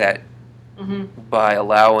fight that Mhm. by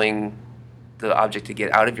allowing the object to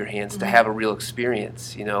get out of your hands to Mhm. have a real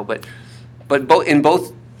experience, but in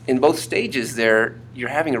both stages there you're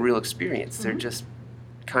having a real experience. They're Mhm. just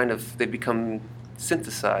kind of they become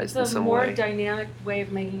synthesized in It's a some more way. dynamic way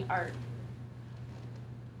of making art.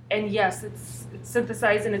 And yes, it's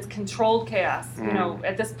synthesized and it's controlled chaos. Mm.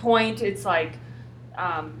 At this point, it's like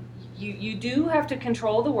you do have to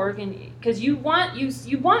control the work, and because you want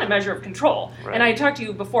a measure of control. Right. And I talked to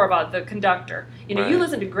you before about the conductor. You Right.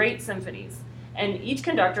 listen to great symphonies, and each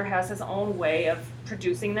conductor has his own way of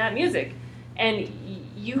producing that music, and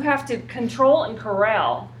you have to control and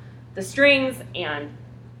corral the strings and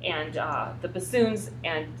the bassoons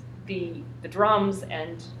and the drums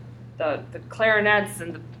and the clarinets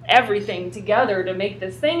and everything together to make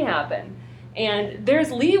this thing happen. And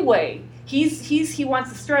there's leeway. He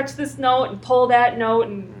wants to stretch this note and pull that note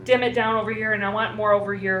and dim it down over here, and I want more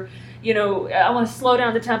over here. You know, I want to slow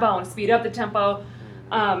down the tempo. I want to speed up the tempo.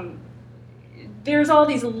 There's all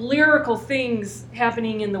these lyrical things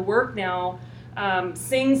happening in the work now,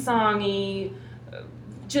 sing-songy,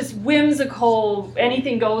 just whimsical,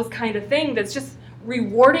 anything goes kind of thing that's just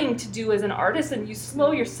rewarding to do as an artist, and you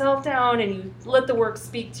slow yourself down and you let the work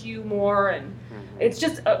speak to you more, and it's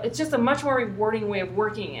just a much more rewarding way of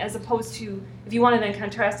working, as opposed to if you want to then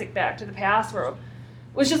contrast it back to the past where it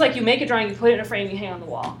was just like you make a drawing, you put it in a frame, you hang on the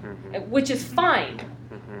wall, which is fine.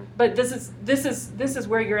 But this is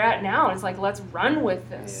where you're at now. It's like, let's run with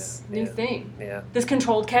this new thing, this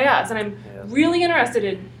controlled chaos. And I'm really interested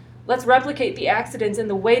in, let's replicate the accidents in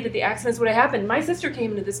the way that the accidents would have happened. My sister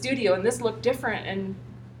came into the studio and this looked different, and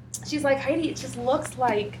she's like, Heidi, it just looks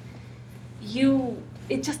like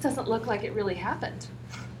it just doesn't look like it really happened.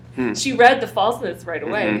 She read the falseness right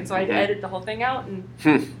away, and so I had to edit the whole thing out,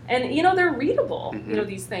 and you know, they're readable, you know,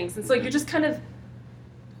 these things, and so you're just kind of,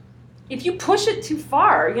 if you push it too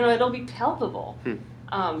far, you know, it'll be palpable.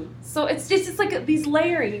 So it's like these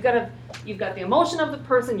layering. You've got the emotion of the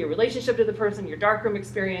person, your relationship to the person, your darkroom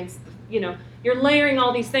experience. You know, you're layering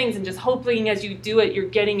all these things and just hoping as you do it, you're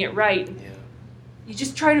getting it right. You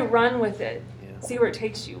just try to run with it, see where it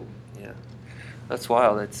takes you. Yeah, that's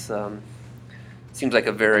wild. It's seems like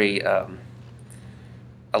a very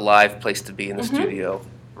alive place to be in the studio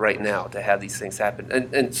right now, to have these things happen.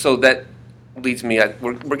 And so that leads me,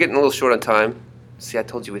 we're getting a little short on time. See, I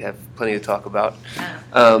told you we'd have plenty to talk about.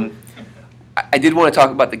 I did want to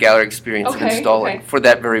talk about the gallery experience of installing for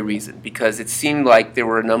that very reason, because it seemed like there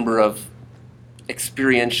were a number of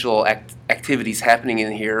experiential activities happening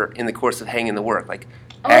in here in the course of hanging the work, like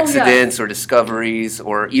accidents or discoveries,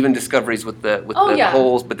 or even discoveries with the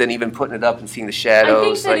holes, but then even putting it up and seeing the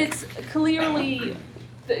shadows. I think that it's clearly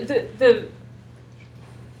the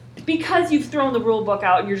because you've thrown the rule book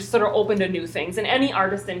out and you're just sort of open to new things, and any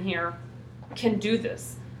artist in here can do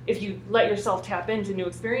this if you let yourself tap into new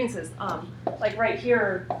experiences. Like right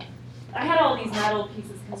here, I had all these metal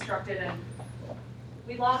pieces constructed, and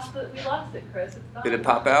we lost it, Chris. It's gone. Did it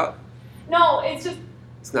pop out? No, it's just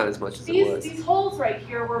it's not as much as it was. These holes right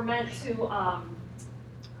here were meant to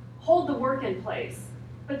hold the work in place.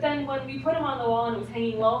 But then when we put them on the wall and it was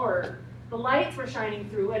hanging lower, the lights were shining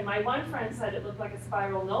through, and my one friend said it looked like a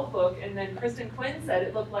spiral notebook, and then Kristen Quinn said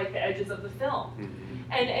it looked like the edges of the film.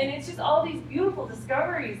 And it's just all these beautiful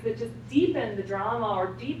discoveries that just deepen the drama or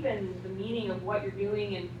deepen the meaning of what you're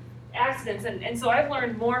doing, and accidents. And so I've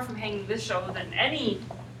learned more from hanging this show than any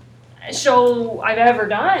show I've ever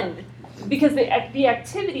done. Because the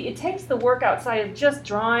activity, it takes the work outside of just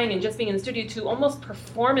drawing and just being in the studio to almost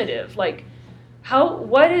performative. Like,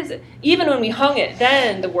 what is it? Even when we hung it,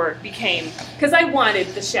 then the work became, because I wanted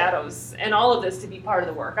the shadows and all of this to be part of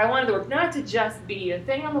the work. I wanted the work not to just be a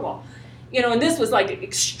thing on the wall. You know, and this was like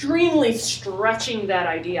extremely stretching that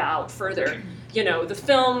idea out further. You know, the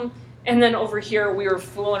film, and then over here we were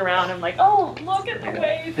fooling around. I'm like, oh, look at the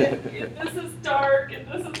way that this is dark and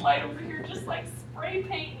this is light over here, just like spray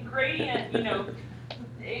paint and gradient.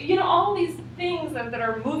 You know, all these things that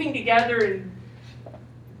are moving together and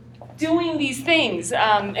doing these things.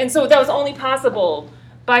 And so that was only possible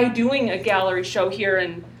by doing a gallery show here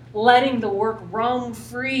and letting the work roam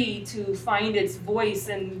free to find its voice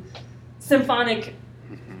and symphonic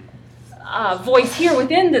voice here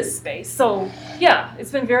within this space. So yeah,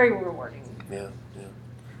 it's been very rewarding. Yeah.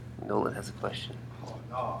 Nolan has a question. Oh,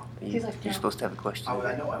 no. He's like, You're supposed to have a question.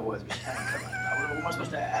 I know I was, but what am I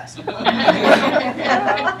supposed to ask? Like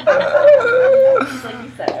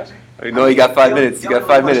you said. No, you got 5 minutes. You got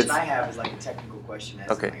 5 minutes. The only question I have is like a technical question.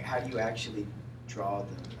 Okay. Like, how do you actually draw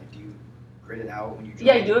them? Like, do you grid it out when you draw?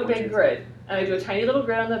 Yeah, I do a big grid. And I do a tiny little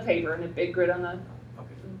grid on the paper and a big grid on the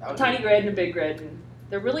tiny grid and a big grid. And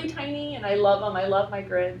they're really tiny, and I love them. I love my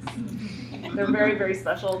grids. They're very, very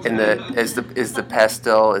special. And is the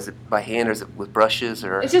pastel, is it by hand or is it with brushes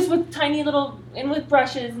or? It's just with tiny little, and with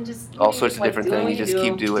brushes and just all sorts of different things. You just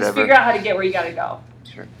keep doing whatever. Just figure out how to get where you got to go.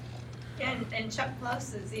 Sure. And Chuck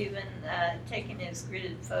Close has even taken his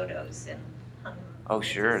gridded photos and hung them. Oh,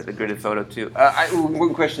 sure, the gridded photo too.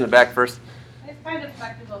 One question in the back first. It's kind of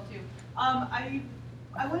technical too. I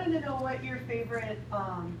wanted to know what your favorite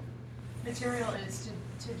material is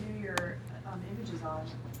to do your images on.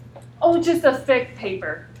 Oh, just a thick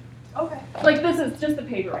paper. Okay. Like this is just the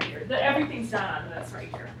paper right here. Everything's done on this right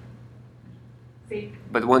here. See?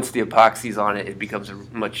 But once the epoxy's on it, it becomes a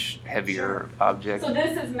much heavier object. So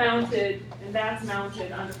this is mounted, and that's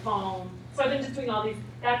mounted on the foam. So I've been just doing all these,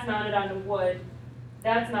 that's mounted on the wood,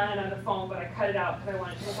 that's mounted on the foam, but I cut it out because I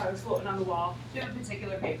wanted to, if I was floating on the wall. Do you have a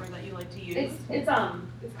particular paper that you like to use? It's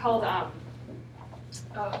called, oh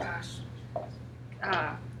gosh,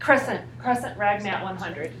 Crescent Ragmat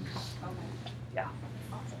 100. Okay.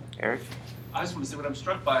 Eric? I just want to say what I'm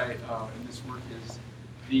struck by in this work is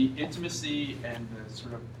the intimacy and the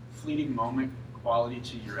sort of fleeting moment quality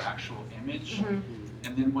to your actual image. Mhm.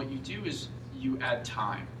 And then what you do is you add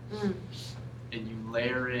time Mm. and you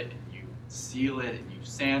layer it and you seal it and you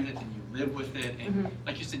sand it and you live with it. And Mhm.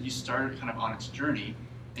 like you said, you start kind of on its journey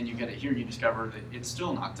and you get it here and you discover that it's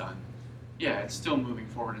still not done. Yeah, it's still moving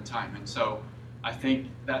forward in time. And so I think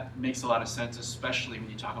that makes a lot of sense, especially when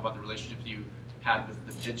you talk about the relationship you had with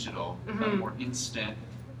the digital, the Mhm. more instant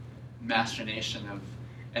machination of,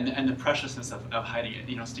 and the preciousness of hiding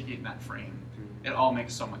it, sticking it in that frame. It all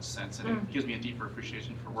makes so much sense, and it gives me a deeper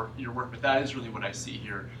appreciation for your work. But that is really what I see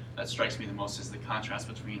here. That strikes me the most is the contrast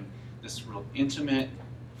between this real intimate,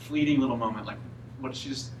 fleeting little moment, like what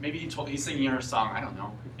she's maybe he's singing her a song. I don't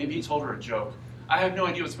know. Maybe he told her a joke. I have no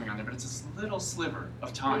idea what's going on there, but it's this little sliver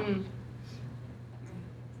of time. Mm.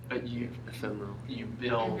 But you Ephemeral.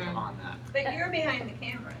 build Mhm. on that. But you're behind the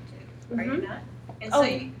camera too, are you Mhm. not? And Oh. so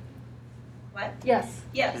you, what? Yes.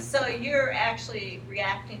 Yes, so you're actually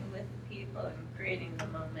reacting with the people and creating the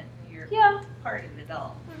moment, and you're Yeah. part of it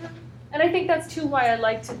all. And I think that's too why I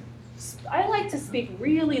like to speak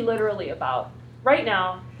really literally about right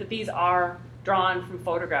now that these are drawn from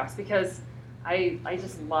photographs, because I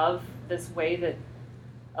just love this way that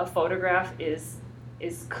a photograph is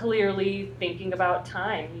clearly thinking about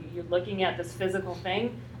time. You're looking at this physical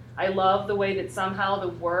thing. I love the way that somehow the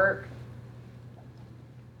work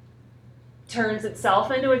turns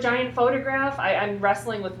itself into a giant photograph. I'm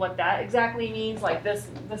wrestling with what that exactly means. Like this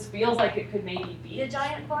feels like it could maybe be a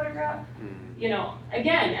giant photograph.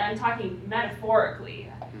 Again, I'm talking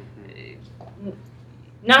metaphorically.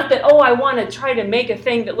 Not that, I want to try to make a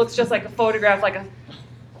thing that looks just like a photograph,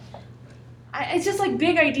 it's just like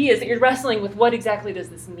big ideas that you're wrestling with. What exactly does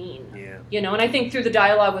this mean? Yeah. And I think through the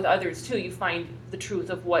dialogue with others too, you find the truth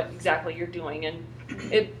of what exactly you're doing, and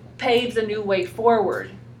it paves a new way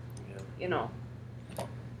forward.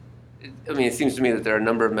 It seems to me that there are a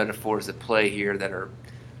number of metaphors at play here that are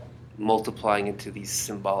multiplying into these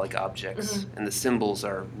symbolic objects, and the symbols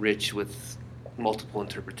are rich with multiple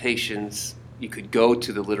interpretations. You could go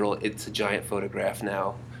to the literal, it's a giant photograph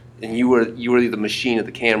now, and you were the machine of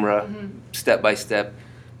the camera, step by step,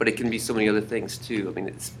 but it can be so many other things too.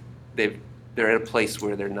 They're at a place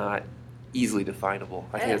where they're not easily definable.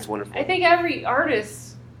 I think that's wonderful. I think every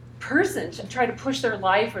person should try to push their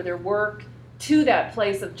life or their work to that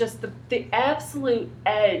place of just the absolute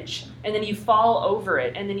edge, and then you fall over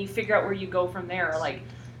it, and then you figure out where you go from there. Like,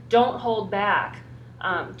 don't hold back.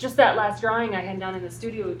 Just that last drawing I had done in the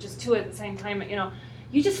studio, just two at the same time,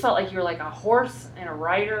 you just felt like you were like a horse and a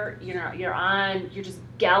rider. You're just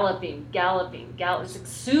galloping. It's like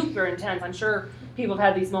super intense. I'm sure people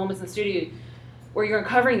have had these moments in the studio where you're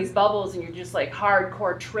uncovering these bubbles and you're just like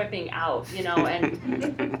hardcore tripping out, and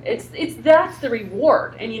that's the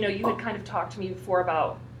reward. And you had kind of talked to me before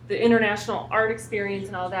about the international art experience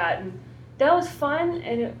and all that, and that was fun,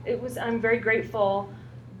 and I'm very grateful.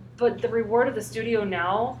 But the reward of the studio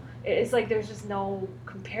now, it's like there's just no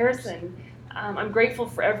comparison. I'm grateful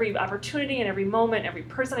for every opportunity and every moment, every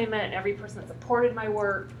person I met, and every person that supported my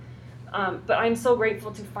work. But I'm so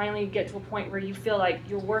grateful to finally get to a point where you feel like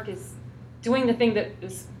your work is doing the thing that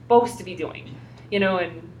it's supposed to be doing,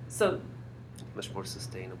 and so Much more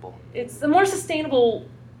sustainable. it's a more sustainable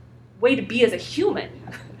way to be as a human,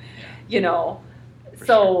 For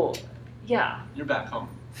so yeah. You're back home.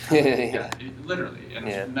 Yeah. Literally, and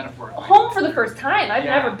Yeah. metaphorically. Home for the first time. I've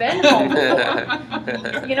Yeah. never been home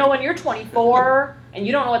before. When you're 24 and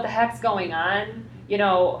you don't know what the heck's going on,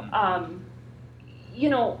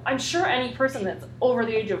 I'm sure any person that's over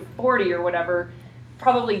the age of 40 or whatever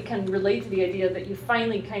probably can relate to the idea that you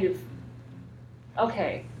finally kind of,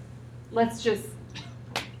 okay,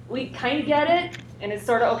 we kind of get it, and it's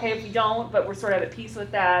sort of okay if we don't, but we're sort of at peace with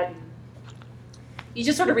that. And you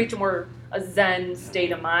just sort of reach a Zen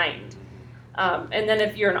state of mind. And then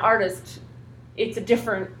if you're an artist, it's a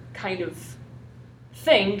different kind of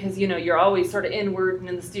thing, because you're always sort of inward and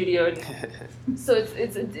in the studio, and so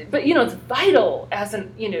it's vital as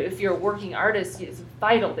if you're a working artist, it's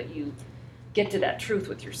vital that you get to that truth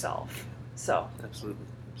with yourself. So Absolutely,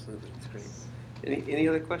 it's great. Any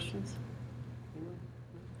other questions?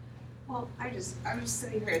 Well, I was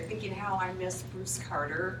sitting here thinking how I miss Bruce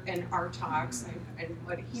Carter and our talks and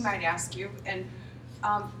what he might ask you. And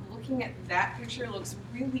looking at that picture looks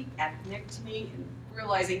really ethnic to me. And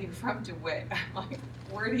realizing you're from DeWitt, I'm like,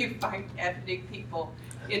 where do you find ethnic people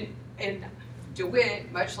in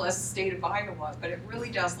DeWitt, much less the state of Iowa? But it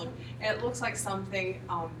really does look, and it looks like something.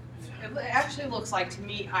 It actually looks like to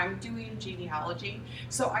me, I'm doing genealogy,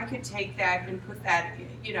 so I could take that and put that,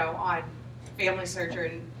 on Family Searcher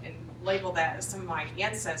and label that as some of my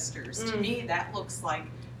ancestors. To me, that looks like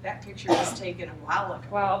that picture was taken a while ago.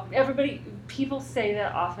 Well, people say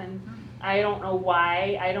that often. I don't know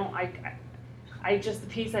why. The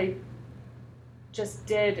piece I just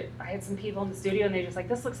did, I had some people in the studio and they just like,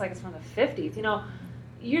 this looks like it's from the 50s.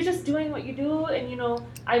 You're just doing what you do, and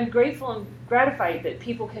I'm grateful and gratified that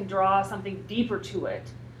people can draw something deeper to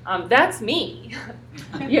it. That's me,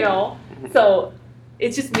 So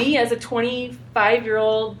it's just me as a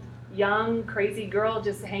 25-year-old young crazy girl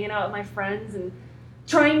just hanging out with my friends and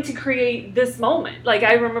trying to create this moment. Like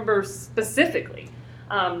I remember specifically,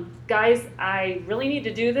 guys, I really need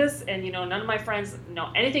to do this, and none of my friends know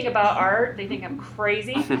anything about art. They think I'm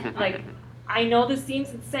crazy. Like, I know this seems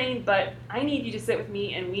insane, but I need you to sit with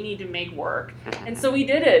me and we need to make work. And so we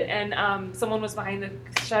did it, and someone was behind the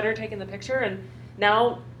shutter taking the picture, and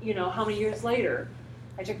now, how many years later,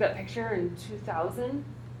 I took that picture in 2000, and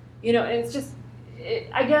it's just,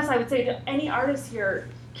 I guess I would say to any artist here,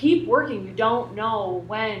 keep working. You don't know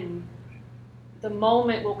when the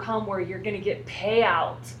moment will come where you're going to get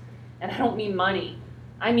payout. And I don't mean money.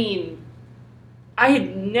 I mean, I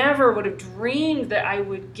never would have dreamed that I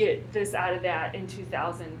would get this out of that in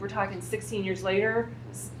 2000. We're talking 16 years later,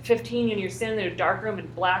 15, and you're sitting in a dark room in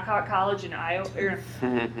Blackhawk College in Iowa,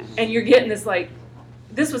 and you're getting this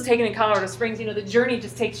this was taken in Colorado Springs. The journey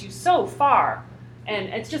just takes you so far. And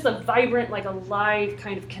it's just a vibrant, like alive,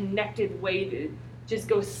 kind of connected way to just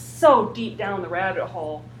go so deep down the rabbit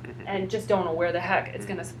hole and just don't know where the heck it's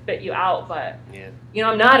going to spit you out. But,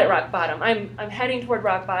 I'm not at rock bottom. I'm heading toward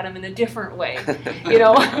rock bottom in a different way,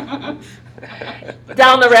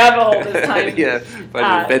 down the rabbit hole this time.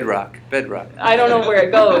 But bedrock. I don't know where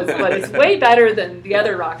it goes, but it's way better than the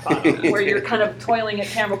other rock bottom where you're kind of toiling at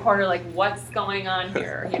camera corner like, what's going on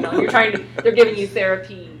here? They're giving you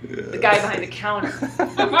therapy, the guy behind the counter,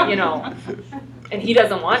 and he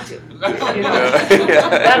doesn't want to. That's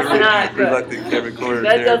not good. Reluctant camera corner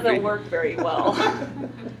That therapy. doesn't work very well.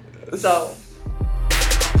 So.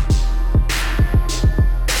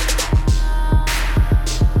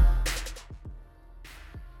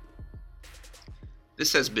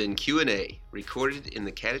 This has been Q&A, recorded in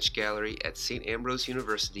the Kadich Gallery at St. Ambrose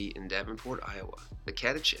University in Davenport, Iowa. The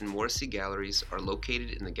Kadich and Morrissey Galleries are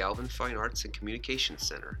located in the Galvin Fine Arts and Communications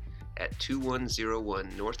Center at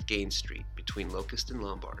 2101 North Gain Street between Locust and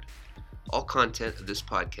Lombard. All content of this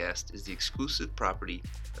podcast is the exclusive property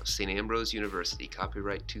of St. Ambrose University,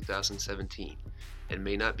 copyright 2017, and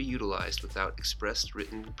may not be utilized without express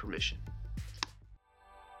written permission.